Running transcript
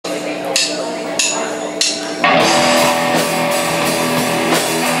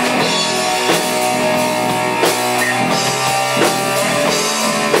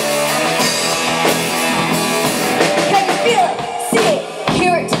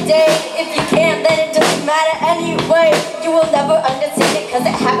matter anyway. You will never understand it cause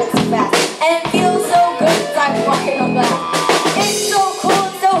it happens so fast. And it feels so good, it's like walking on glass. It's so cool,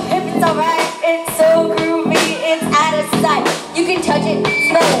 so hip, it's alright. It's so groovy, it's out of sight. You can touch it,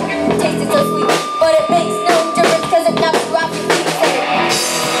 smell it,